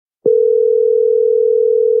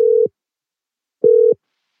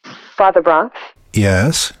Father Bronx?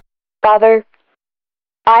 Yes. Father,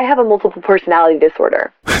 I have a multiple personality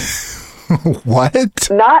disorder. What?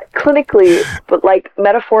 Not clinically, but like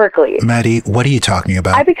metaphorically. Maddie, what are you talking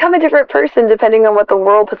about? I become a different person depending on what the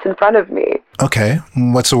world puts in front of me. Okay.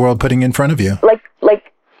 What's the world putting in front of you?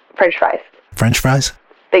 Like French fries. French fries?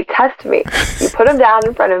 They test me. You put them down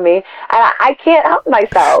in front of me, and I can't help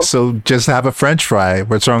myself. So just have a French fry.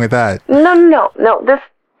 What's wrong with that? No.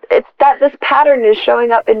 This pattern is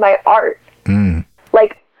showing up in my art.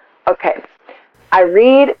 Like, okay, I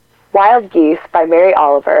read Wild Geese by Mary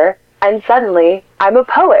Oliver, and suddenly I'm a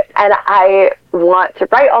poet, and I want to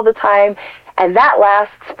write all the time, and that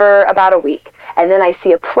lasts for about a week. And then I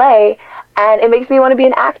see a play, and it makes me want to be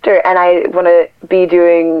an actor, and I want to be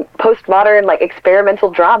doing postmodern, like, experimental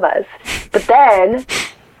dramas. But then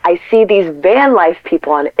I see these van life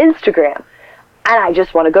people on Instagram, and I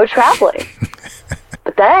just want to go traveling.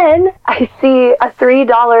 But then I see a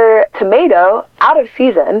 $3 tomato out of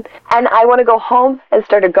season, and I want to go home and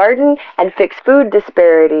start a garden and fix food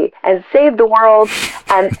disparity and save the world.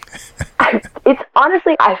 And it's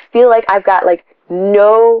honestly, I feel like I've got like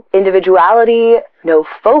no individuality, no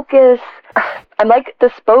focus. I'm like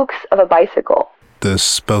the spokes of a bicycle. The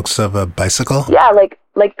spokes of a bicycle? Yeah,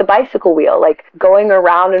 like the bicycle wheel, like going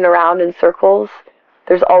around and around in circles.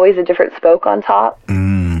 There's always a different spoke on top.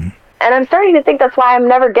 And I'm starting to think that's why I'm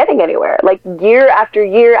never getting anywhere. Like, year after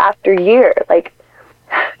year after year. Like,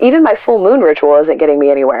 even my full moon ritual isn't getting me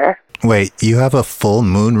anywhere. Wait, you have a full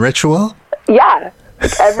moon ritual? Yeah.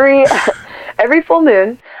 Like every full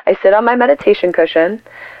moon, I sit on my meditation cushion.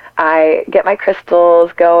 I get my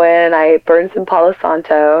crystals going. I burn some Palo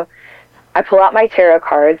Santo. I pull out my tarot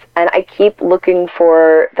cards, and I keep looking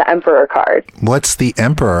for the Emperor card. What's the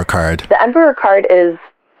Emperor card? The Emperor card is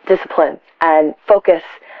discipline and focus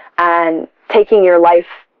and taking your life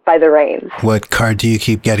by the reins. What card do you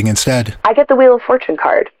keep getting instead? I get the Wheel of Fortune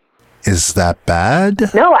card. Is that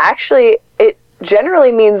bad? No, actually, it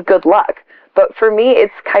generally means good luck. But for me,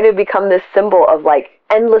 it's kind of become this symbol of like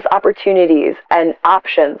endless opportunities and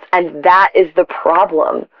options. And that is the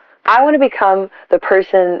problem. I want to become the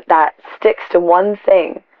person that sticks to one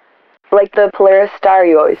thing. Like the Polaris star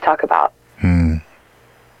you always talk about.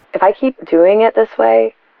 If I keep doing it this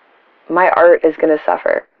way, my art is going to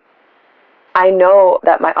suffer. I know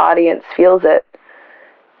that my audience feels it.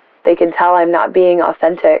 They can tell I'm not being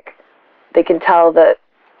authentic. They can tell that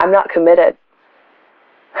I'm not committed.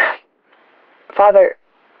 Father,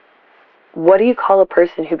 what do you call a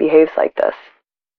person who behaves like this?